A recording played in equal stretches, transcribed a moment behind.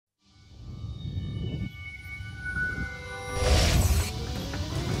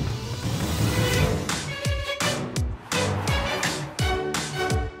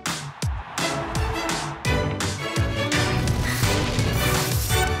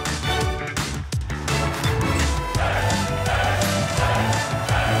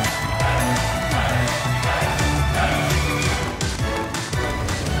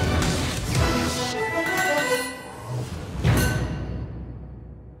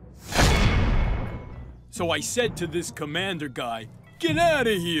So I said to this commander guy, "Get out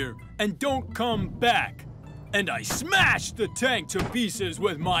of here and don't come back." And I smashed the tank to pieces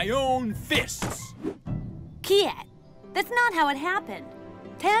with my own fists. Kiet, that's not how it happened.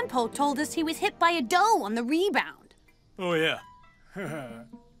 Tanpo told us he was hit by a doe on the rebound. Oh, yeah.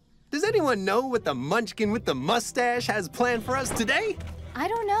 Does anyone know what the munchkin with the mustache has planned for us today? I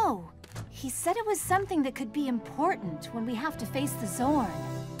don't know. He said it was something that could be important when we have to face the Zorn.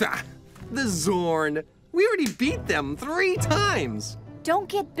 Ah, the Zorn. We already beat them 3 times. Don't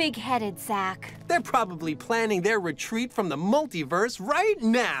get big-headed, Zack. They're probably planning their retreat from the multiverse right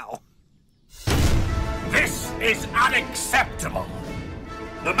now. This is unacceptable.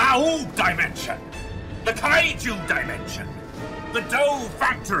 The Mao dimension, the Kaiju dimension, the dough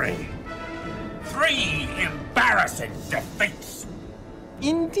factory. 3 embarrassing defeats.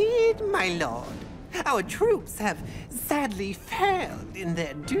 Indeed, my lord. Our troops have sadly failed in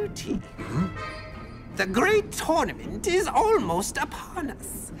their duty. The great tournament is almost upon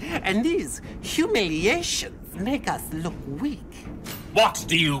us, and these humiliations make us look weak. What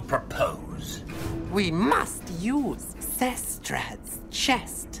do you propose? We must use Sestrad's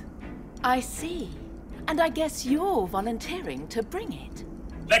chest. I see. And I guess you're volunteering to bring it.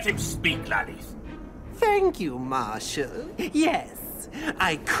 Let him speak, laddies. Thank you, Marshal. Yes,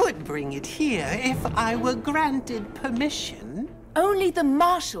 I could bring it here if I were granted permission. Only the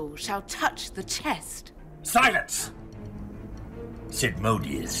Marshal shall touch the chest. Silence!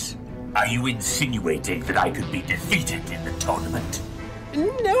 Sidmodius, are you insinuating that I could be defeated in the tournament?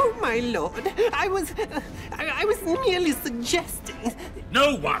 No, my lord. I was merely suggesting.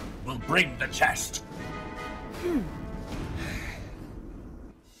 No one will bring the chest.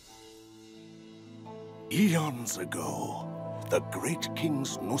 Eons ago, the great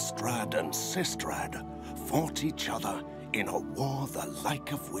kings Nostrad and Sestrad fought each other in a war the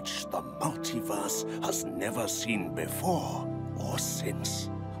like of which the multiverse has never seen before or since.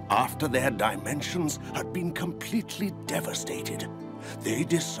 After their dimensions had been completely devastated, they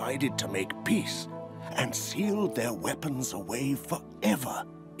decided to make peace and sealed their weapons away forever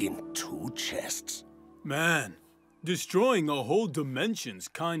in 2 chests. Man, destroying a whole dimension's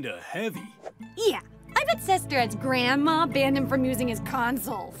kinda heavy. Yeah, I bet Sestrad's grandma banned him from using his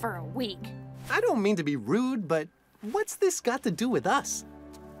console for a week. I don't mean to be rude, but what's this got to do with us?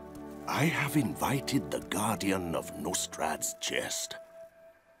 I have invited the guardian of Nostrad's chest.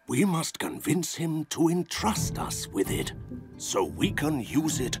 We must convince him to entrust us with it, so we can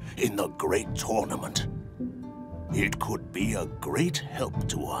use it in the great tournament. It could be a great help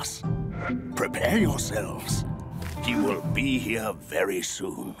to us. Prepare yourselves. He will be here very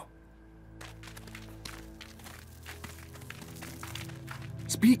soon.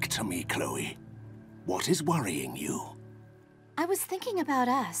 Speak to me, Chloe. What is worrying you? I was thinking about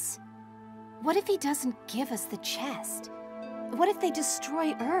us. What if he doesn't give us the chest? What if they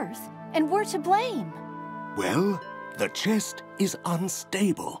destroy Earth, and we're to blame? Well, the chest is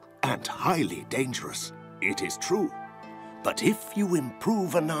unstable and highly dangerous. It is true. But if you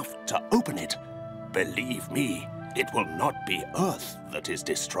improve enough to open it, believe me, it will not be Earth that is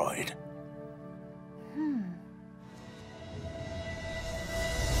destroyed.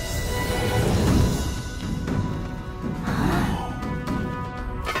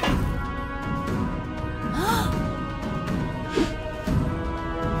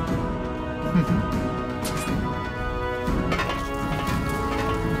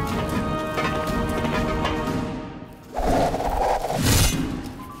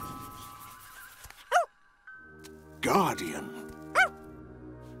 Guardian.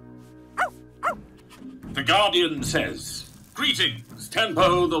 The Guardian says, "Greetings,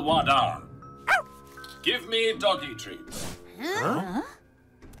 Tempo the Wadar. Give me doggy treats." Huh?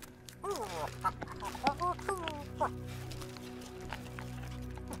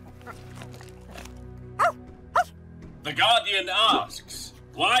 The Guardian asks,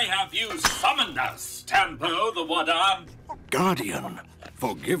 "Why have you summoned us, Tempo the Wadar?" Guardian,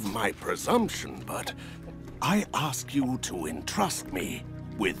 forgive my presumption, but I ask you to entrust me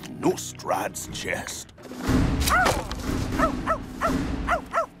with Nostrad's chest.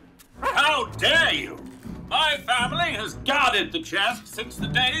 How dare you! My family has guarded the chest since the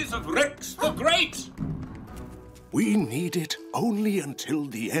days of Rix the Great. We need it only until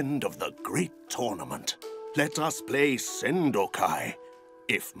the end of the great tournament. Let us play Sendokai.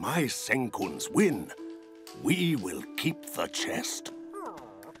 If my Senkuns win, we will keep the chest.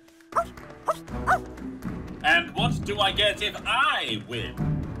 And what do I get if I win?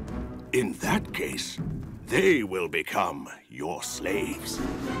 In that case, they will become your slaves.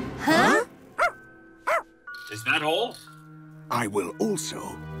 Huh? Is that all? I will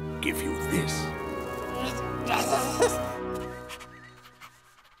also give you this.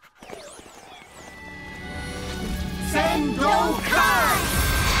 Sendokai!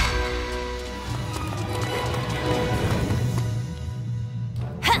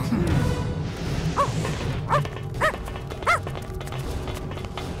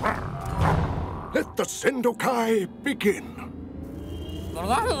 Let the Sendokai begin.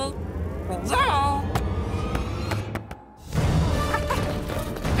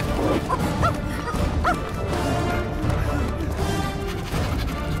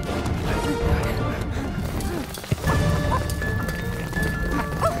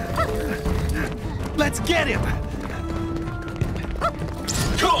 Let's get him!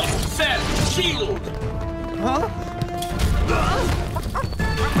 Cool! Set! Shield! Huh?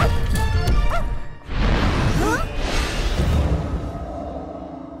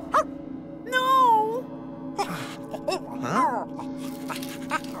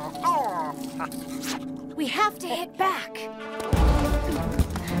 We have to hit back.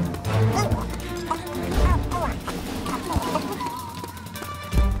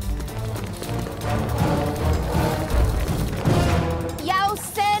 Yao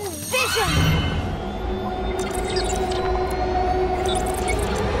Sen Vision!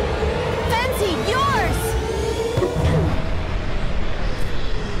 Fancy, yours!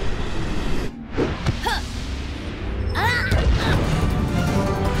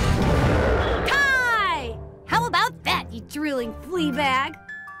 How about that, you drooling flea bag?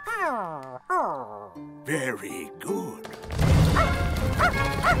 Very good.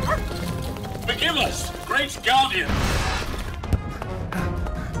 Forgive us, Great Guardian!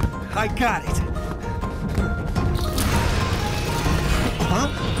 I got it. Huh?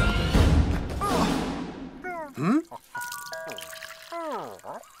 Hmm?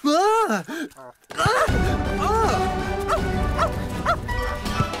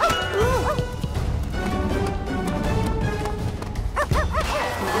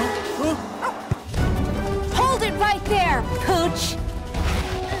 Hold it right there, Pooch!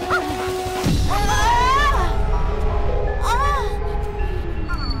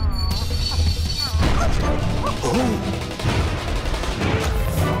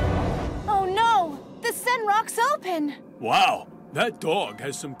 Oh no! The Sen Rock's open! Wow, that dog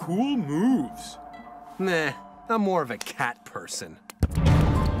has some cool moves. Nah, I'm more of a cat person.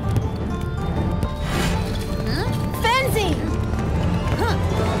 Fenzi! Huh.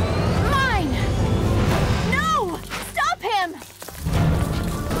 Mine! No! Stop him!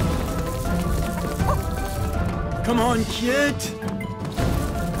 Come on, kid.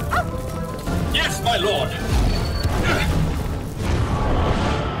 Yes, my lord!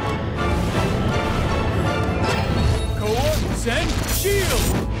 Go on, Sen, shield!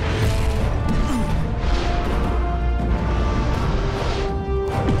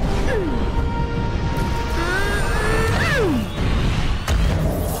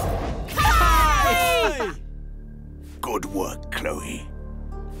 Good work, Chloe.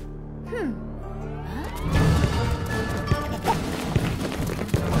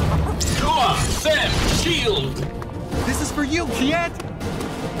 Goa! Sen! Shield! This is for you, Kiet!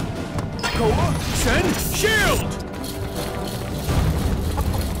 Go on, Sen, shield!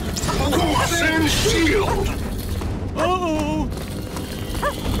 Go, send shield! Uh-oh!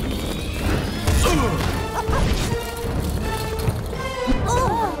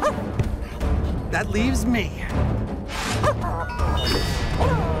 That leaves me.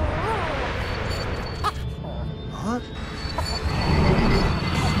 Huh?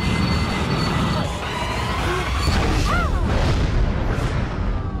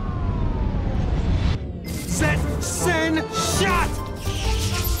 Set, send, shot!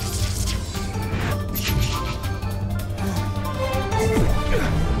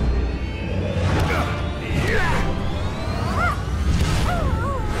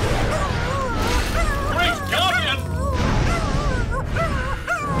 Great Guardian!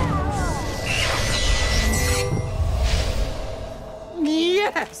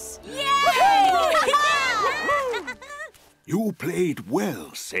 Yes! You played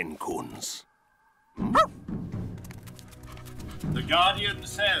well, Senkuns. The Guardian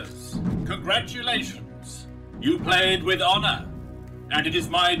says, congratulations. You played with honor, and it is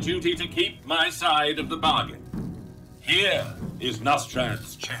my duty to keep my side of the bargain. Here is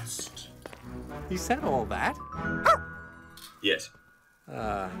Nostrad's chest. He said all that? Yes.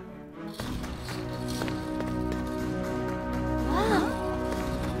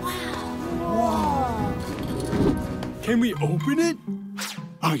 Can we open it?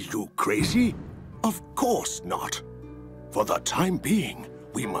 Are you crazy? Of course not. For the time being,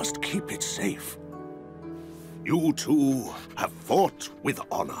 we must keep it safe. You two have fought with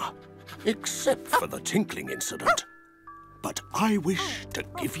honor, except for the tinkling incident. But I wish to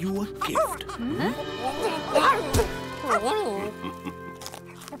give you a gift.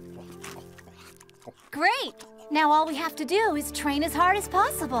 Great! Now all we have to do is train as hard as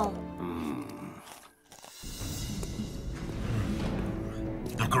possible.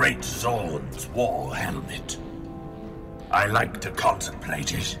 The Great Zord's war helmet. I like to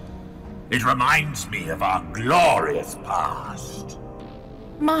contemplate it. It reminds me of our glorious past.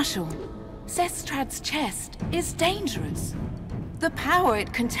 Marshal, Sestrad's chest is dangerous. The power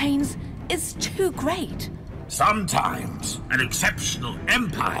it contains is too great. Sometimes an exceptional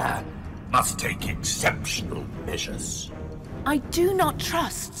empire must take exceptional measures. I do not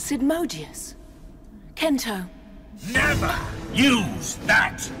trust Sidmodius. Kento, Never use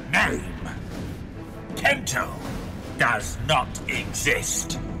that name. Kento does not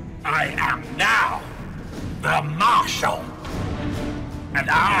exist. I am now the Marshal. And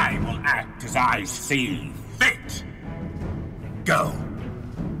I will act as I see fit. Go.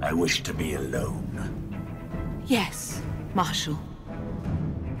 I wish to be alone. yes, Marshal.